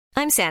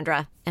I'm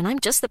Sandra, and I'm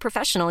just the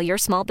professional your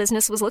small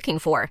business was looking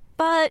for.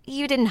 But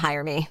you didn't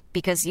hire me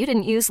because you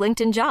didn't use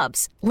LinkedIn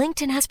Jobs.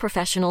 LinkedIn has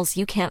professionals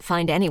you can't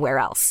find anywhere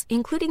else,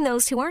 including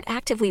those who aren't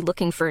actively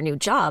looking for a new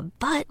job,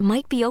 but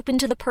might be open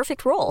to the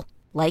perfect role,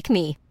 like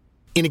me.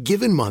 In a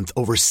given month,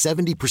 over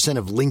 70%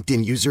 of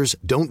LinkedIn users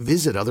don't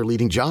visit other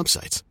leading job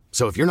sites.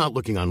 So if you're not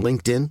looking on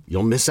LinkedIn,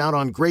 you'll miss out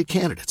on great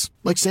candidates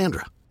like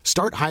Sandra.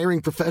 Start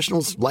hiring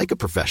professionals like a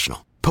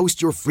professional.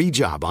 Post your free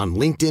job on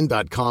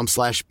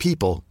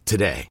linkedin.com/people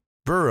today.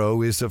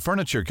 Burrow is a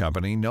furniture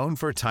company known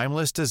for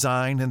timeless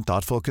design and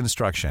thoughtful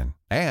construction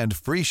and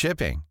free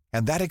shipping,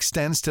 and that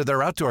extends to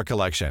their outdoor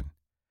collection.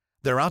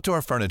 Their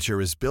outdoor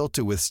furniture is built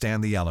to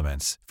withstand the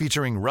elements,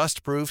 featuring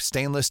rust-proof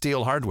stainless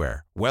steel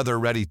hardware,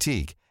 weather-ready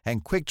teak,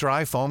 and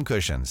quick-dry foam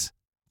cushions.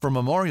 For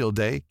Memorial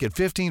Day, get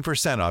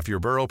 15% off your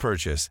Burrow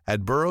purchase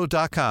at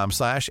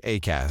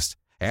burrow.com/ACAST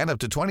and up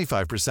to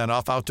 25%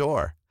 off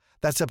outdoor.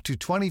 That's up to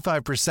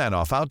 25%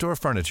 off outdoor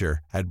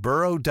furniture at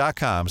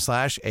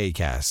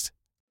burrow.com/ACAST.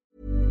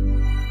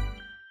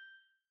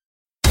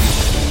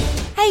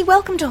 Hey,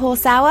 welcome to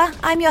Horse Hour.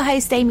 I'm your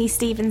host, Amy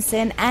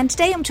Stevenson, and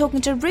today I'm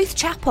talking to Ruth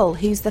Chappell,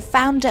 who's the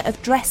founder of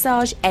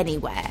Dressage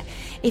Anywhere.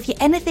 If you're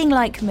anything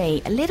like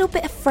me, a little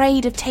bit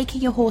afraid of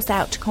taking your horse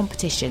out to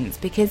competitions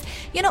because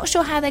you're not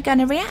sure how they're going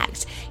to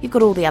react. You've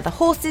got all the other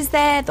horses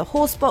there, the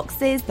horse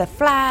boxes, the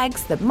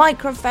flags, the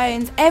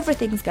microphones,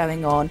 everything's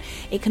going on.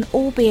 It can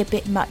all be a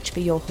bit much for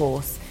your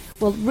horse.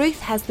 Well,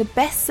 Ruth has the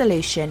best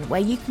solution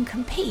where you can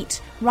compete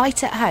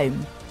right at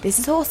home. This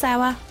is Horse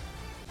Hour.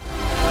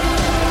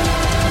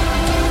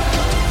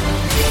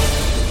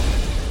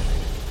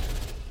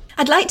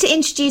 I'd like to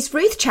introduce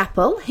Ruth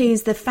Chappell,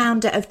 who's the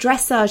founder of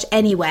Dressage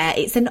Anywhere.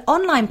 It's an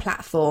online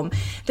platform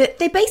that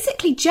they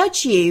basically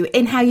judge you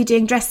in how you're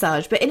doing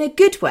dressage, but in a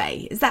good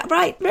way. Is that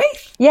right,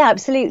 Ruth? Yeah,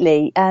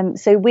 absolutely.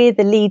 So we're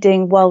the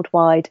leading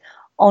worldwide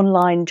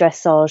online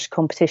dressage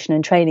competition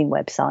and training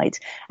website,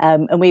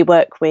 and we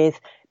work with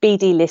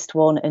BD List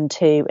 1 and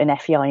 2 and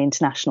FEI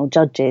International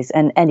judges,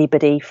 and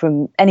anybody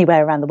from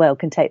anywhere around the world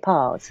can take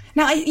part.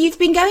 Now, you've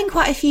been going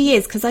quite a few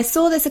years, because I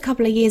saw this a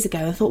couple of years ago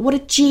and thought, what a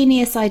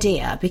genius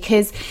idea,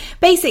 because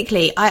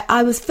basically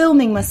I was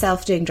filming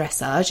myself doing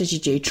dressage, as you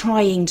do,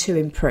 trying to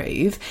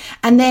improve,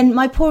 and then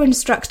my poor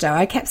instructor,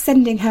 I kept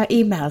sending her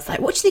emails like,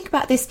 what do you think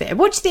about this bit?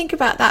 What do you think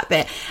about that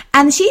bit?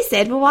 And she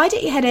said, well, why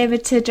don't you head over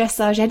to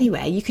Dressage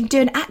Anywhere? You can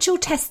do an actual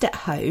test at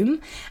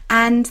home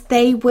and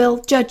they will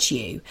judge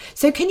you.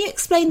 So can you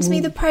explain to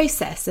me the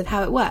process of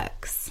how it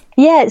works?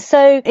 Yeah,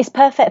 so it's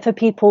perfect for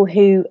people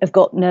who have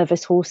got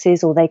nervous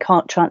horses or they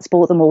can't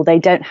transport them or they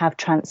don't have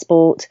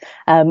transport,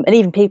 and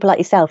even people like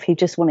yourself who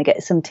just want to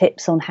get some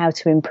tips on how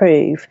to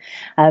improve.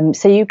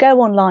 So you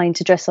go online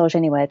to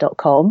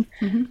dressageanywhere.com,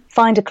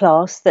 find a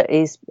class that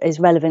is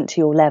relevant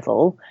to your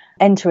level,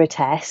 enter a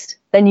test,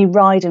 then you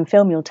ride and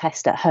film your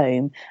test at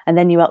home, and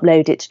then you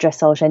upload it to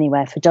Dressage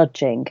Anywhere for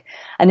judging.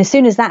 And as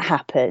soon as that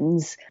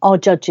happens, our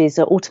judges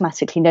are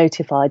automatically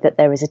notified that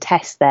there is a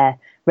test there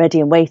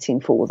ready and waiting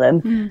for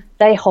them.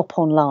 They hop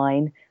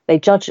online, they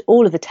judge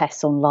all of the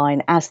tests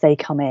online as they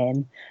come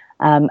in,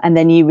 and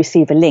then you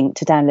receive a link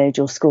to download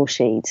your score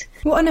sheet.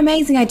 What an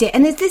amazing idea.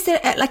 And is this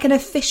like an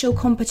official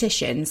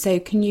competition? So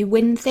can you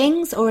win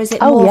things, or is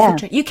it more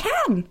for you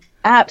can?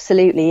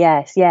 Absolutely,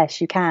 yes,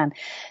 you can.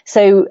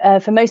 So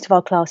for most of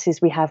our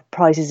classes, we have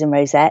prizes and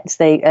rosettes.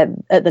 They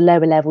at the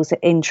lower levels at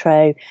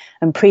intro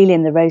and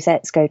prelim, the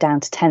rosettes go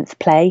down to 10th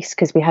place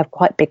because we have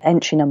quite big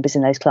entry numbers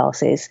in those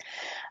classes.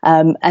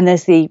 And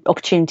there's the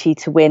opportunity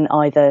to win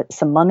either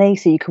some money,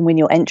 so you can win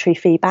your entry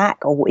fee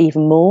back, or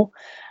even more.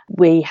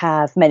 We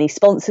have many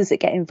sponsors that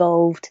get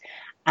involved,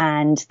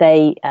 and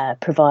they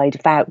provide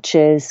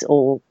vouchers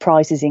or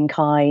prizes in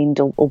kind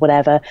or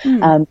whatever.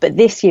 But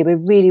this year we're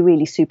really,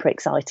 really super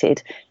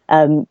excited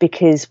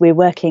because we're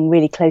working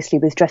really closely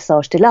with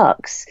Dressage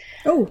Deluxe.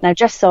 Now,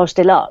 Dressage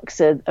Deluxe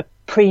are a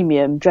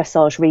premium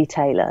dressage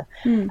retailer,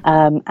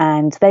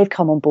 and they've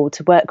come on board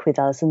to work with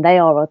us, and they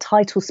are our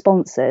title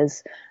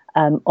sponsors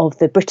of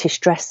the British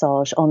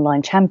Dressage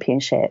Online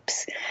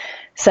Championships.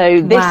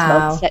 So this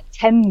month,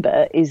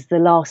 September, is the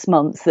last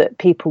month that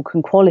people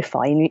can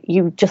qualify.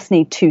 You just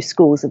need 2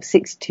 scores of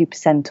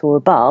 62% or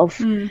above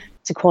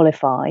to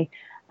qualify.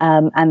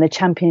 And the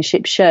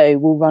championship show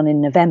will run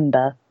in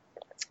November,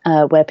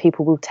 where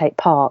people will take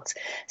part.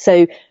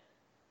 So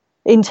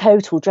in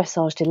total,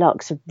 Dressage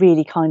Deluxe have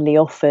really kindly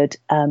offered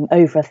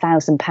over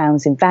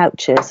 £1,000 in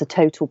vouchers, a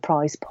total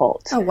prize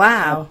pot. Oh,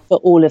 wow. For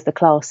all of the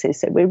classes.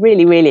 So we're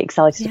really, really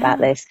excited about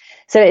this.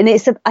 So, and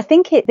I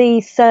think it's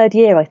the third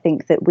year, I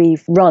think, that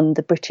we've run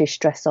the British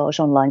Dressage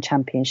Online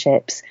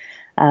Championships.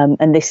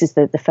 And this is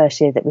the first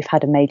year that we've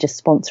had a major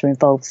sponsor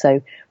involved.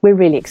 So we're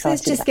really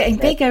excited. So it's just getting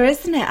bigger,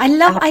 isn't it? I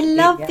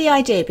love the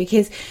idea,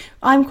 because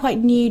I'm quite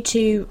new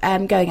to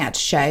going out to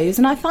shows,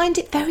 and I find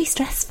it very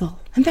stressful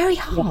and very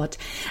hard.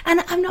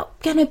 And I'm not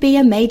going to be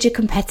a major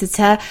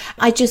competitor.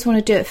 I just want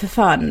to do it for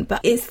fun.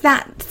 But it's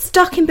that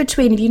stuck in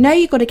between. If you know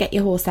you've got to get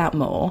your horse out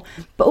more,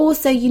 but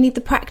also you need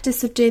the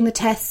practice of doing the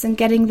tests and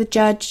getting the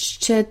judge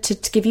to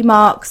give you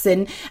marks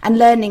and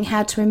learning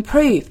how to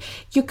improve.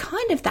 You're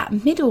kind of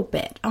that middle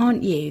bit,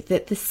 aren't you?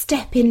 That the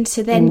step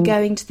into then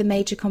going to the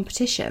major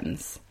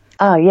competitions.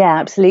 Oh, yeah,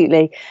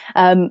 absolutely.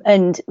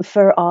 And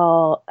for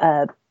our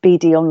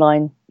BD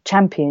Online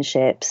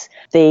Championships,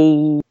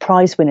 the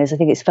prize winners, I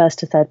think it's first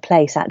to third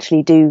place,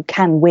 actually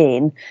can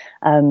win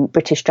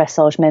British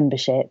Dressage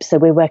membership. So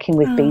we're working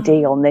with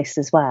BD on this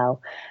as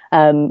well,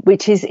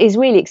 which is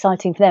really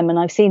exciting for them. And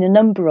I've seen a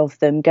number of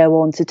them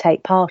go on to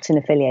take part in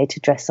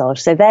affiliated dressage.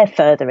 So they're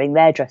furthering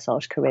their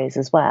dressage careers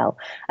as well.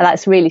 And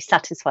that's really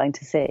satisfying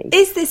to see.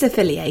 Is this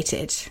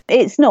affiliated?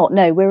 It's not,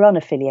 no, we're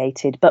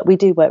unaffiliated, but we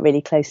do work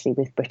really closely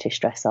with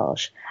British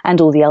Dressage and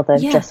all the other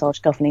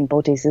dressage governing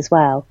bodies as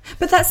well.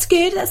 But that's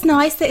good. That's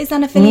nice that it's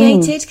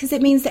unaffiliated, because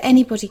it means that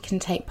anybody can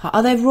take part.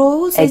 Are there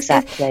rules?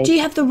 Exactly. Do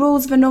you have the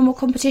rules of a normal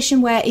competition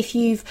where if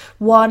you've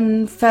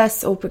won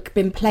first or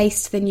been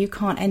placed, then you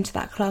can't enter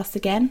that class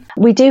again?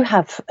 We do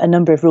have a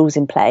number of rules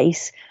in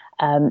place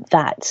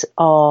that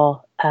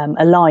are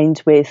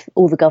aligned with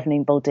all the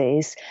governing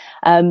bodies.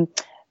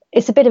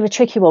 It's a bit of a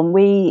tricky one.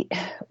 We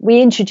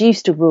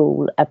introduced a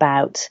rule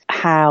about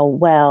how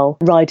well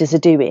riders are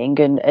doing,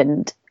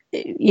 and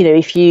you know,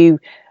 if you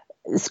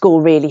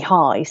score really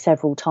high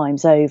several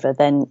times over,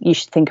 then you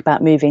should think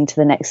about moving to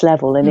the next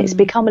level. And it's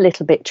become a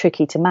little bit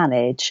tricky to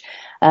manage.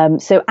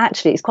 So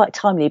actually it's quite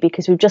timely,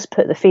 because we've just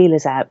put the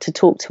feelers out to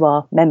talk to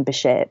our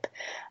membership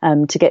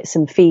to get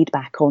some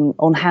feedback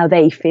on how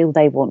they feel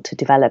they want to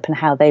develop and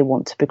how they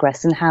want to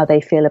progress and how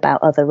they feel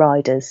about other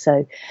riders.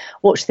 So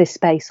watch this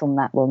space on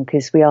that one,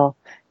 because we are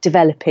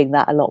developing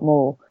that a lot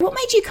more. What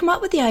made you come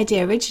up with the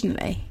idea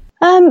originally?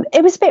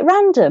 It was a bit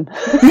random.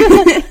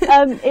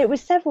 It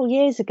was several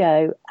years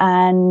ago,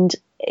 and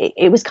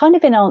it was kind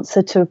of in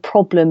answer to a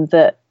problem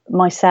that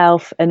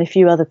myself and a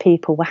few other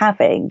people were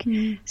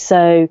having.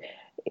 So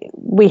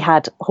we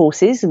had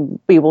horses, and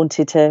we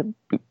wanted to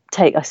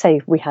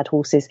we had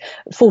horses,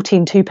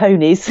 14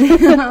 two-ponies,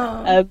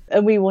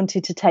 and we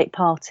wanted to take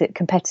part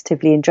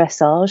competitively in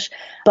dressage,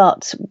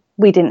 but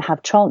we didn't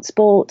have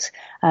transport,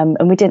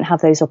 and we didn't have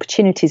those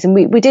opportunities, and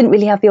we didn't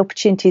really have the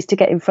opportunities to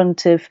get in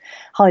front of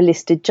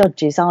high-listed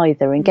judges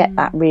either and get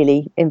that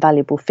really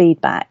invaluable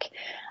feedback.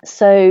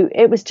 So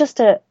it was just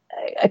a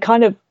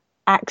kind of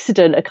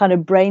accident, a kind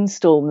of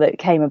brainstorm that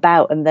came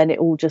about, and then it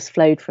all just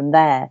flowed from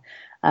there.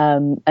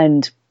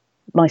 And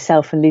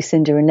myself and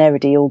Lucinda and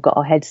Neredy all got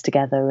our heads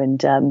together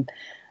and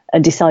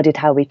decided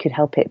how we could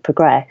help it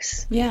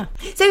progress. Yeah.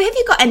 So have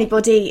you got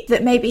anybody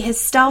that maybe has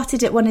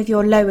started at one of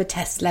your lower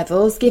test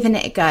levels, given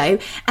it a go,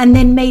 and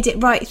then made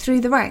it right through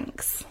the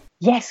ranks?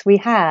 Yes, we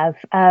have.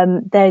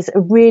 There's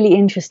a really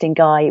interesting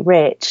guy,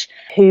 Rich,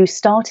 who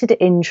started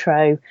at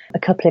Intro a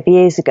couple of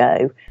years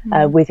ago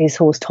with his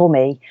horse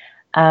Tommy.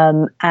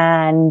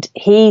 And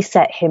he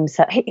set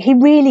himself, he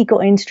really got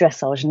into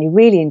dressage and he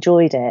really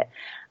enjoyed it.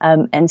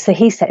 And so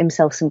he set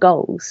himself some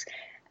goals,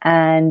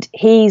 and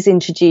he's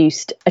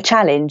introduced a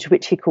challenge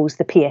which he calls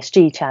the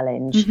PSG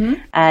challenge.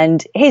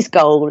 And his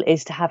goal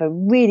is to have a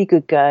really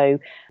good go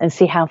and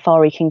see how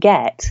far he can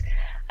get.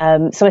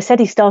 So I said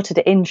he started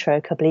at Intro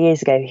a couple of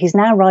years ago. He's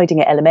now riding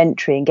at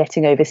Elementary and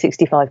getting over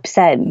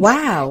 65%.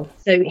 Wow.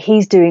 So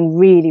he's doing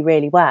really,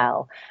 really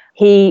well.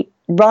 He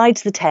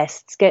rides the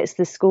tests, gets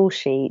the score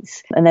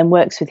sheets, and then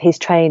works with his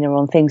trainer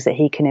on things that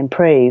he can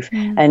improve.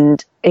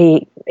 And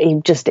he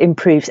just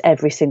improves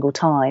every single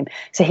time.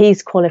 So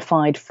he's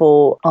qualified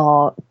for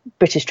our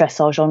British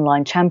Dressage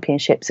Online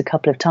Championships a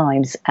couple of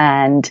times,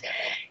 and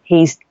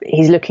he's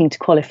looking to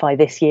qualify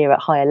this year at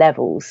higher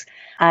levels.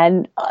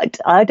 And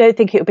I don't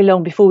think it'll be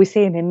long before we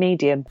see him in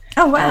medium.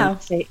 Oh, wow.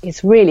 So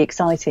it's really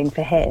exciting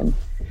for him.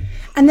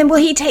 And then will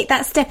he take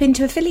that step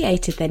into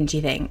affiliated then, do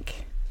you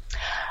think?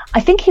 I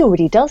think he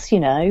already does,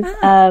 you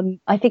know.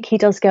 I think he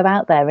does go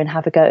out there and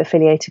have a go at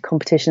affiliated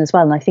competition as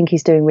well, and I think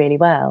he's doing really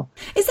well.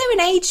 Is there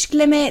an age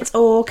limit,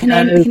 or can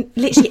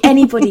literally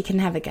anybody can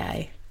have a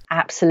go?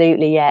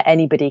 Absolutely, yeah,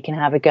 anybody can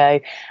have a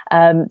go.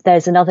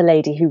 There's another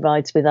lady who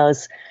rides with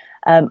us,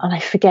 and I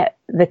forget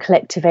the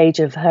collective age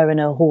of her and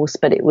her horse,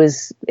 but it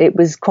was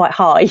quite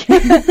high.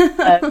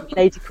 A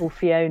lady called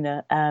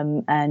Fiona,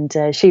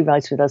 and she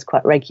rides with us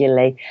quite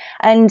regularly.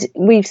 And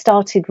we've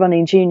started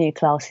running junior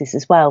classes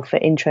as well for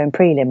intro and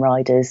prelim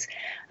riders.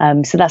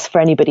 So that's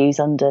for anybody who's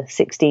under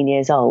 16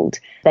 years old.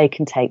 They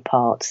can take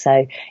part.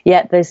 So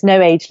yeah, there's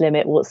no age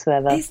limit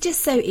whatsoever. It's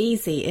just so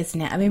easy, isn't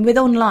it? I mean, with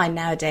online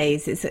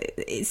nowadays,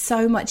 it's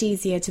so much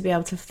easier to be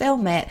able to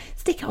film it,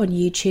 stick it on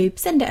YouTube,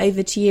 send it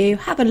over to you,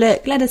 have a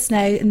look, let us know,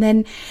 and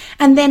then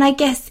And then I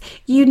guess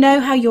you know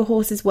how your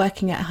horse is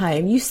working at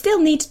home. You still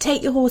need to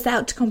take your horse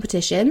out to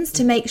competitions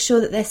to make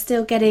sure that they're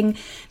still getting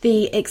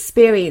the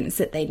experience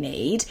that they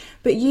need,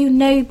 but you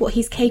know what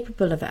he's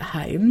capable of at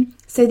home.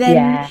 So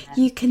then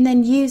you can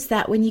then use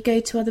that when you go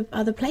to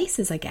other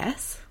places, I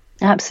guess.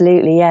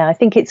 Absolutely, yeah. I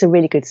think it's a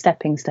really good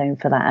stepping stone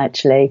for that,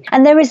 actually.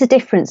 And there is a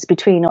difference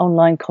between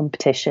online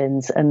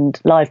competitions and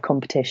live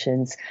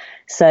competitions.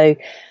 So,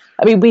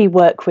 I mean, we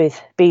work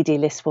with BD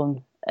List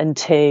 1 and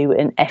 2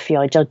 and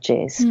FEI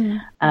judges.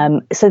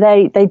 So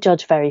they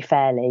judge very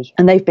fairly,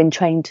 and they've been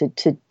trained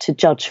to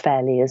judge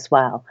fairly as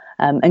well,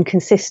 and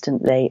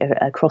consistently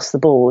across the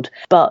board.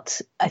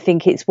 But I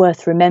think it's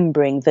worth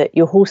remembering that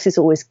your horse is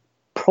always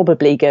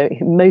probably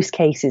in most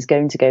cases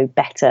going to go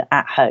better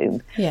at home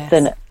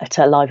than at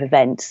a live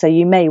event. So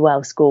you may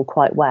well score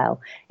quite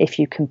well if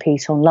you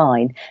compete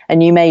online,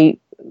 and you may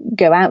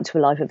go out to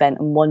a live event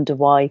and wonder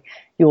why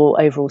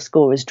your overall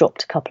score has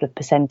dropped a couple of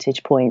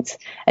percentage points.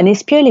 And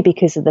it's purely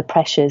because of the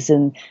pressures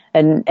and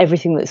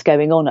everything that's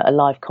going on at a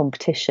live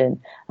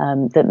competition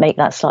that make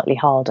that slightly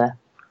harder.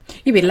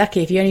 You'd be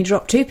lucky if you only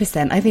dropped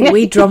 2%. I think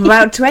we'd drop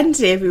about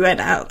 20 if we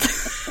went out.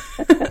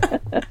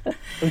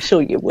 I'm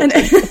sure you would.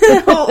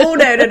 Oh,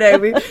 no.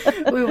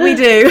 We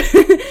do.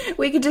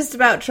 We could just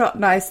about trot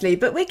nicely,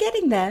 but we're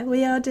getting there.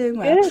 We are doing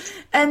well.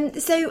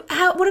 So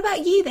what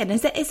about you then?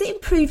 Has it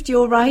improved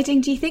your riding,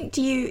 do you think?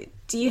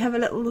 Do you have a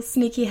little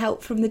sneaky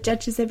help from the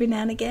judges every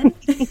now and again?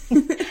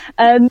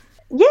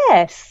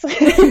 Yes,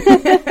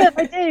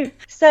 I do.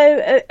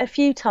 So a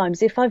few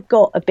times, if I've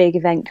got a big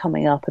event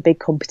coming up, a big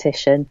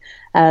competition,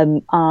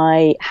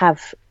 I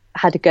have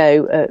had a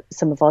go at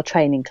some of our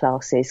training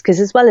classes, because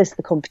as well as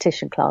the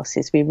competition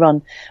classes,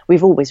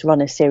 we've always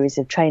run a series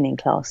of training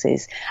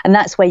classes, and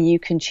that's where you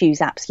can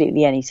choose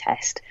absolutely any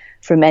test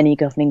from any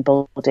governing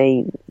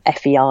body,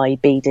 FEI,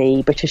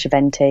 BD, British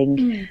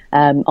Eventing,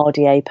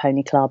 RDA,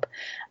 Pony Club.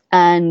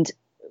 And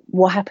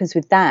what happens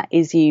with that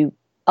is you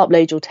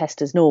upload your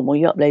test as normal,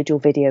 you upload your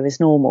video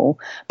as normal,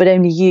 but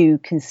only you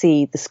can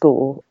see the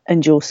score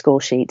and your score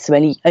sheet. So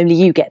only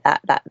you get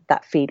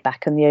that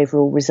feedback and the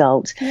overall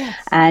result. Yes.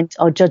 And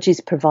our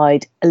judges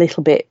provide a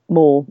little bit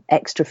more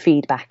extra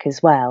feedback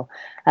as well.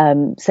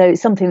 So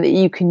it's something that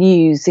you can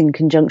use in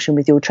conjunction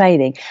with your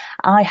training.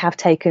 I have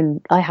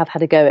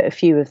had a go at a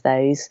few of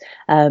those,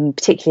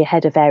 particularly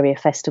ahead of area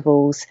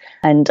festivals.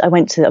 And I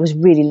was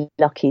really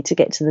lucky to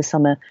get to the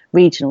summer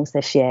regionals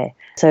this year.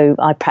 So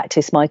I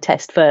practiced my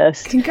test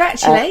first.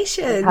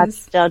 Congratulations. Had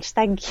to judge,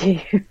 thank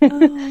you.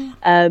 Oh.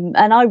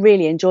 And I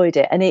really enjoyed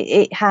it. And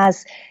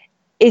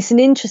it's an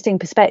interesting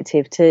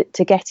perspective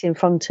to get in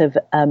front of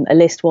a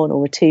List 1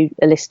 or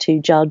a List 2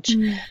 judge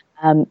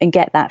and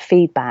get that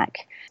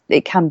feedback.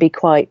 It can be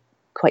quite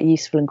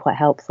useful and quite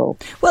helpful.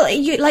 Well,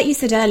 like you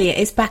said earlier,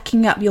 it's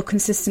backing up your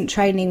consistent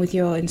training with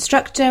your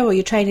instructor or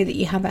your training that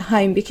you have at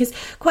home, because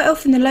quite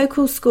often the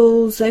local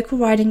schools, local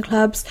riding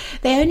clubs,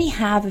 they only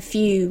have a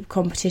few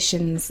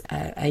competitions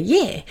a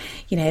year.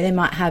 You know,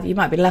 you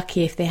might be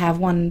lucky if they have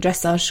one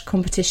dressage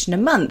competition a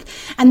month,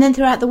 and then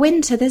throughout the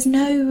winter there's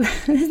no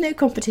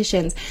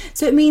competitions.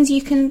 So it means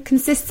you can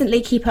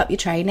consistently keep up your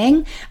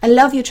training. I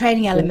love your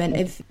training element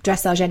of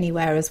Dressage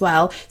Anywhere as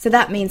well. So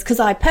that means, because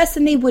I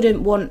personally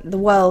wouldn't want the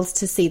world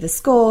to see the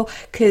score,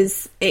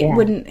 because it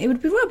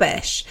would be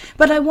rubbish,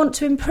 but I want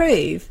to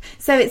improve.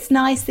 So it's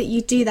nice that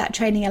you do that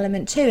training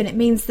element too, and it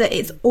means that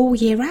it's all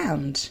year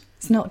round.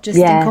 It's not just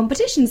in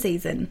competition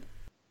season.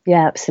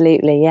 Yeah,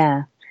 absolutely.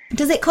 Yeah.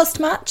 Does it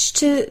cost much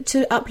to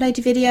upload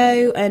a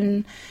video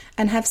and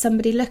have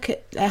somebody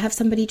have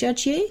somebody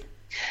judge you?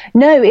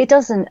 No, it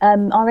doesn't.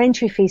 Our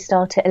entry fees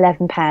start at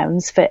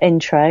 £11 for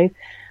intro, and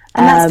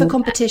that's for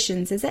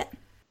competitions, is it?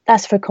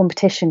 That's for a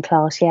competition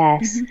class,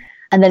 yes. Mm-hmm.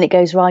 And then it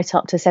goes right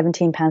up to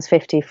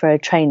 £17.50 for a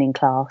training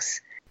class.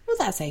 Well,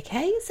 that's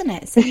okay, isn't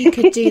it? So you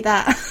could do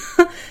that.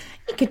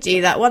 You could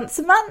do that once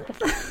a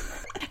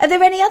month. Are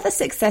there any other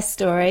success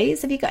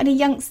stories? Have you got any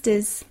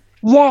youngsters?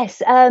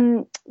 Yes.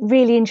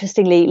 Really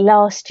interestingly,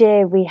 last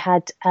year we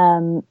had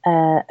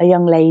a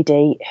young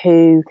lady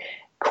who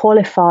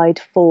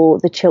qualified for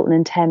the Chiltern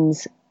and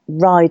Thames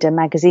Rider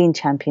Magazine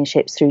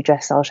Championships through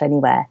Dressage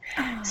Anywhere.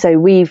 Oh.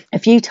 So a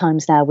few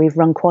times now we've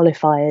run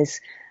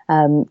qualifiers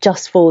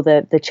just for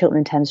the Chiltern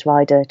and Thames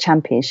Rider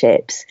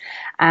Championships.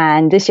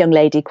 And this young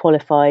lady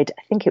qualified,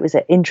 I think it was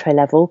at intro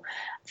level,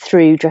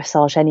 through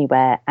Dressage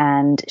Anywhere.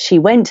 And she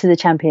went to the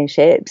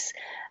championships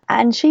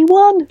and she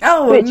won.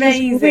 Oh, which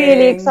amazing. Was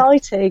really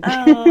exciting.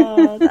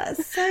 Oh,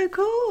 that's so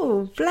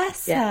cool.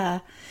 Bless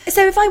her.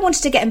 So if I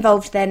wanted to get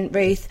involved then,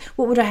 Ruth,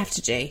 what would I have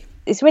to do?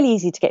 It's really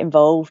easy to get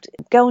involved.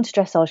 Go on to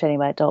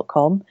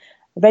dressageanywhere.com,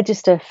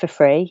 register for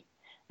free,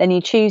 then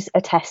you choose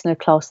a test and a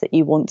class that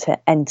you want to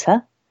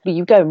enter.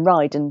 You go and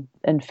ride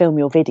and film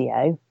your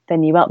video,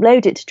 then you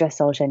upload it to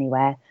Dressage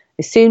Anywhere.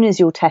 As soon as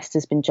your test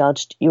has been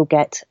judged, you'll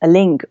get a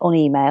link on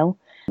email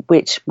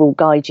which will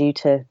guide you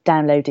to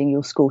downloading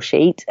your score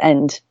sheet,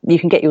 and you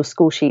can get your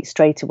score sheet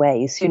straight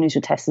away as soon as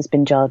your test has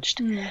been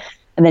judged.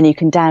 And then you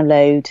can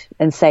download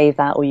and save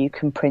that, or you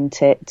can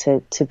print it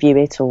to view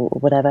it or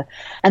whatever.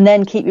 And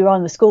then keep your eye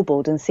on the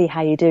scoreboard and see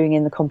how you're doing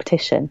in the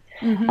competition.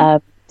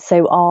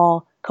 So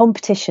our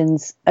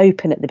competitions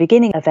open at the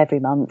beginning of every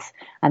month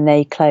and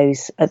they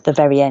close at the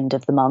very end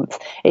of the month.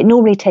 It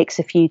normally takes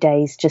a few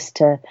days just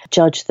to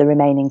judge the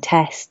remaining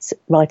tests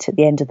right at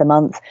the end of the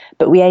month,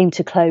 but we aim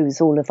to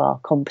close all of our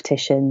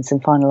competitions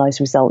and finalise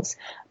results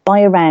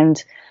by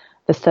around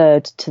the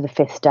 3rd to the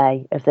 5th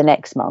day of the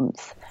next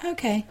month.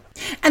 Okay.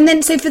 And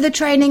then, so for the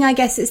training, I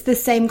guess it's the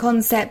same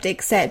concept,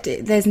 except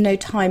there's no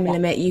time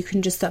limit. You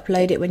can just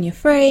upload it when you're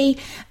free,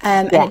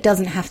 and it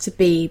doesn't have to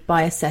be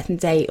by a certain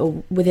date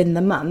or within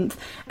the month.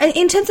 And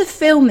in terms of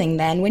filming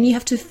then, when you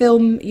have to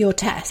film your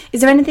test,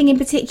 is there anything in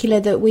particular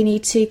that we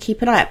need to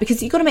keep an eye out?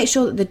 Because you've got to make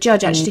sure that the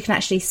judge actually can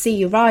actually see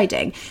you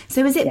riding.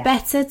 So is it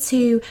better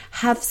to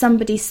have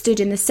somebody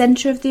stood in the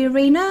centre of the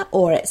arena,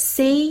 or at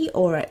C,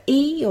 or at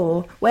E,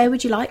 or where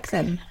would you like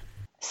them?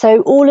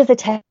 So all of the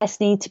tests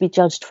need to be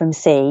judged from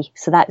C.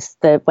 So that's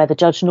where the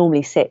judge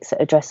normally sits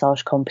at a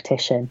dressage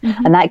competition.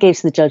 And that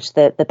gives the judge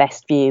the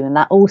best view. And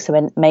that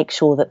also makes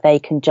sure that they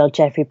can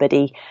judge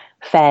everybody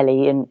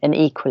fairly and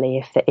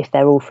equally if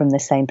they're all from the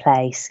same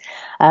place.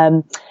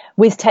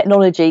 With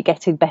technology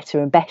getting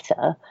better and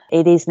better,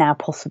 it is now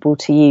possible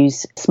to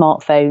use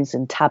smartphones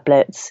and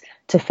tablets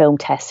to film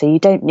tests. So you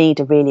don't need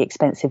a really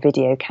expensive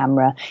video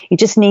camera. You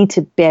just need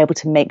to be able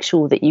to make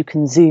sure that you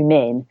can zoom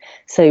in.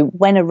 So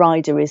when a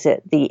rider is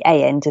at the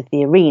A end of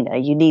the arena,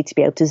 you need to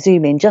be able to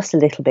zoom in just a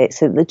little bit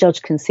so that the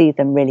judge can see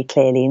them really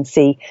clearly and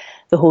see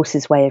the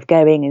horse's way of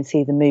going and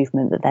see the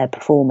movement that they're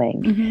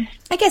performing.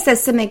 I guess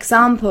there's some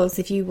examples.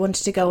 If you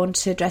wanted to go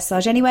onto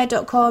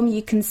dressageanywhere.com,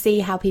 you can see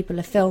how people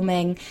are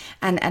filming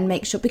and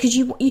make sure, because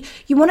you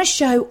want to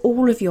show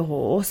all of your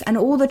horse and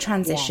all the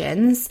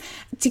transitions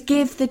to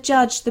give the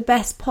judge the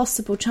best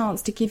possible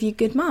chance to give you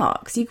good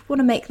marks. You want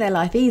to make their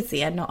life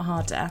easier, not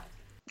harder.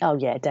 Oh,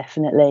 yeah,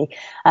 definitely.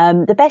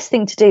 The best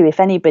thing to do if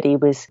anybody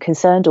was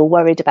concerned or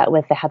worried about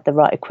whether they had the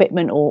right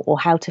equipment or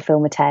how to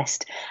film a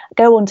test,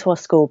 go onto our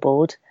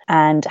scoreboard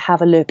and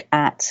have a look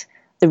at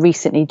the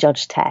recently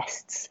judged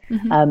tests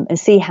and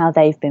see how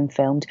they've been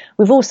filmed.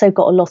 We've also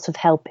got a lot of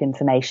help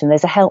information.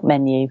 There's a help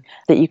menu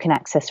that you can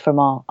access from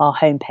our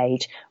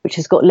homepage, which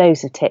has got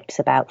loads of tips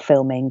about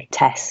filming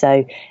tests.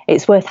 So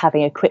it's worth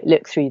having a quick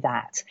look through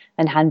that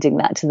and handing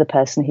that to the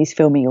person who's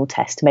filming your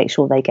test to make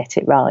sure they get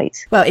it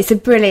right. Well, it's a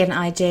brilliant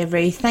idea,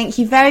 Ruth. Thank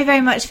you very,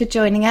 very much for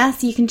joining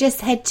us. You can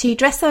just head to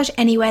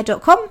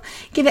dressageanywhere.com,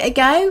 give it a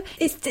go.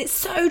 It's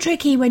so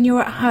tricky when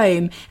you're at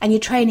home and you're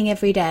training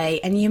every day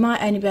and you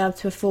might only be able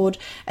to afford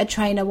a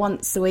trainer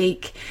once a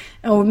week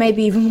or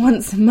maybe even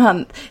once a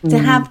month. To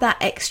have that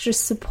extra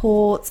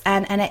support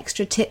and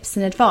extra tips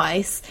and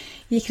advice,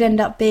 you could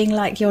end up being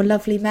like your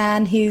lovely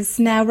man who's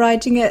now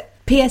riding at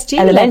PSG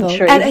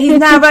elementary level. He's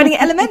now riding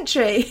at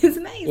elementary. It's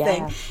amazing.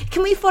 Yeah.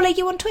 Can we follow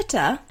you on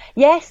Twitter?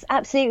 Yes,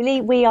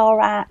 absolutely. We are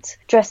at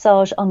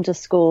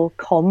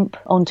dressage_comp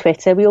on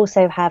Twitter. We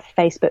also have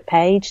a Facebook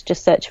page.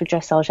 Just search for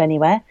Dressage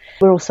Anywhere.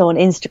 We're also on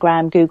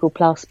Instagram, Google+,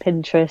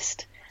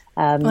 Pinterest,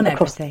 on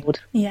across everything. the board.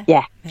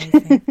 Yeah.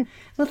 Amazing.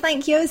 Well,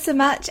 thank you so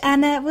much,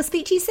 and we'll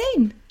speak to you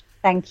soon.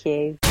 Thank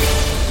you.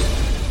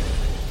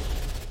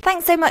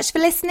 Thanks so much for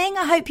listening.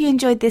 I hope you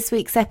enjoyed this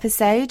week's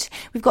episode.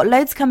 We've got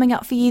loads coming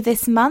up for you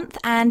this month,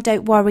 and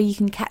don't worry, you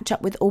can catch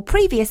up with all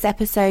previous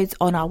episodes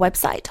on our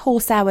website,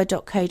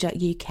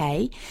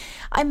 horsehour.co.uk.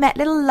 I met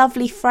little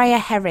lovely Freya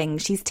Herring.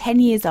 She's 10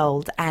 years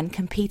old and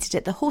competed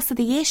at the Horse of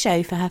the Year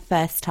show for her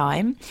first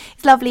time.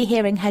 It's lovely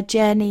hearing her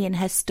journey and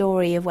her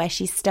story of where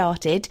she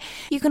started.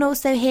 You can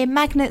also hear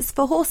Magnets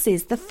for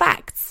Horses, the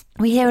facts.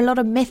 We hear a lot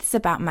of myths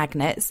about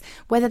magnets,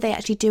 whether they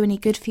actually do any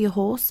good for your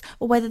horse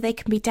or whether they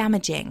can be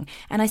damaging.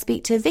 And I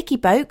speak to Vicky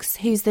Boakes,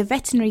 who's the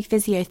veterinary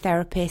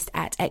physiotherapist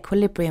at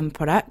Equilibrium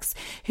Products,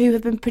 who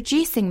have been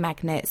producing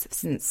magnets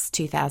since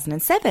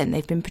 2007.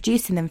 They've been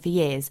producing them for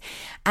years.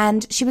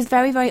 And she was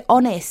very, very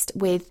honest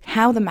with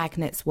how the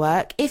magnets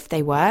work, if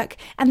they work,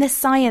 and the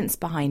science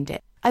behind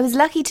it. I was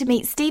lucky to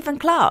meet Stephen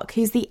Clark,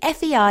 who's the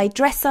FEI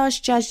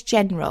Dressage Judge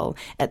General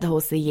at the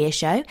Horse of the Year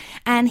show,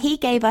 and he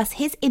gave us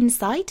his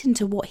insight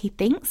into what he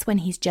thinks when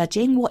he's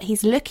judging, what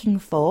he's looking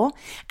for,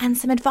 and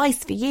some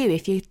advice for you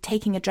if you're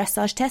taking a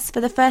dressage test for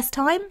the first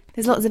time.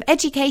 There's lots of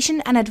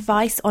education and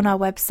advice on our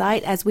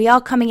website as we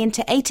are coming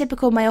into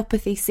atypical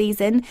myopathy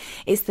season.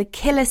 It's the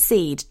killer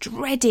seed,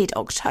 dreaded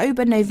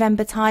October,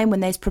 November time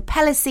when those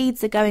propeller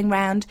seeds are going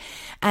round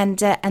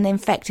and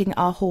infecting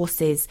our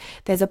horses.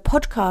 There's a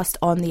podcast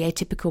on the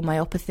atypical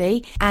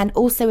myopathy and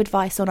also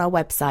advice on our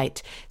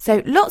website.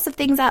 So lots of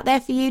things out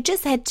there for you.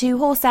 Just head to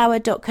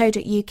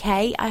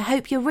horsehour.co.uk. I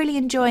hope you're really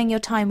enjoying your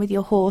time with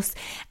your horse,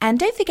 and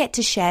don't forget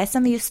to share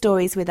some of your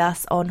stories with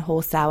us on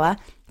Horse Hour.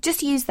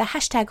 Just use the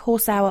hashtag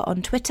Horse Hour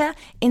on Twitter,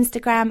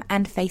 Instagram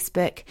and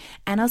Facebook,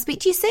 and I'll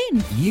speak to you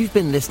soon. You've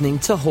been listening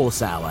to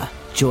Horse Hour.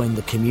 Join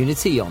the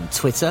community on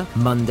Twitter,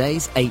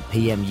 Mondays, 8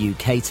 p.m.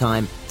 UK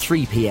time,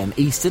 3 p.m.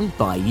 Eastern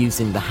by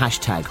using the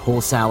hashtag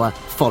Horse Hour.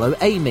 Follow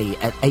Amy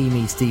at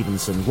Amy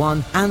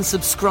Stevenson1 and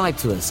subscribe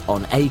to us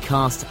on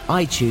Acast,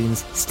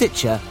 iTunes,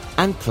 Stitcher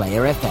and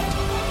Player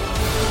FM.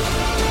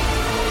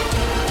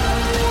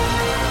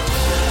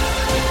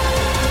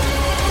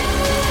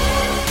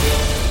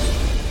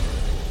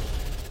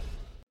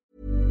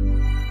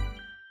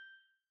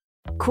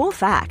 Cool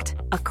fact,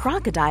 a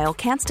crocodile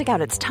can't stick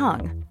out its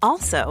tongue.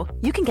 Also,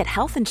 you can get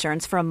health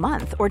insurance for a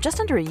month or just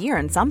under a year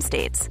in some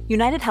states.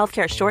 United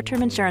Healthcare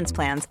short-term insurance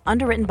plans,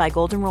 underwritten by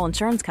Golden Rule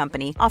Insurance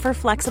Company, offer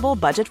flexible,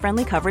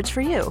 budget-friendly coverage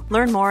for you.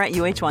 Learn more at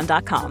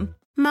uh1.com.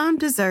 Mom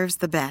deserves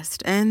the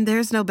best, and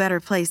there's no better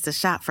place to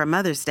shop for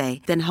Mother's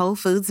Day than Whole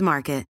Foods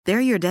Market.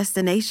 They're your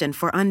destination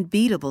for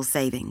unbeatable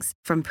savings,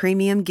 from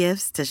premium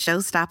gifts to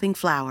show-stopping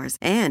flowers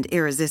and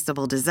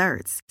irresistible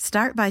desserts.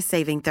 Start by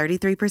saving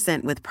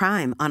 33% with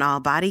Prime on all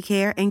body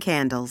care and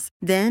candles.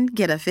 Then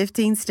get a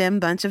 15-stem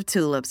bunch of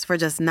tulips for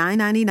just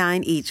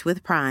 $9.99 each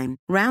with Prime.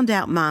 Round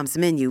out Mom's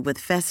menu with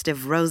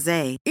festive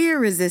rosé,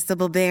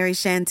 irresistible berry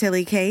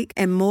chantilly cake,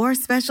 and more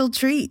special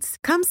treats.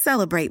 Come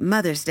celebrate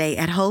Mother's Day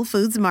at Whole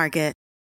Foods Market.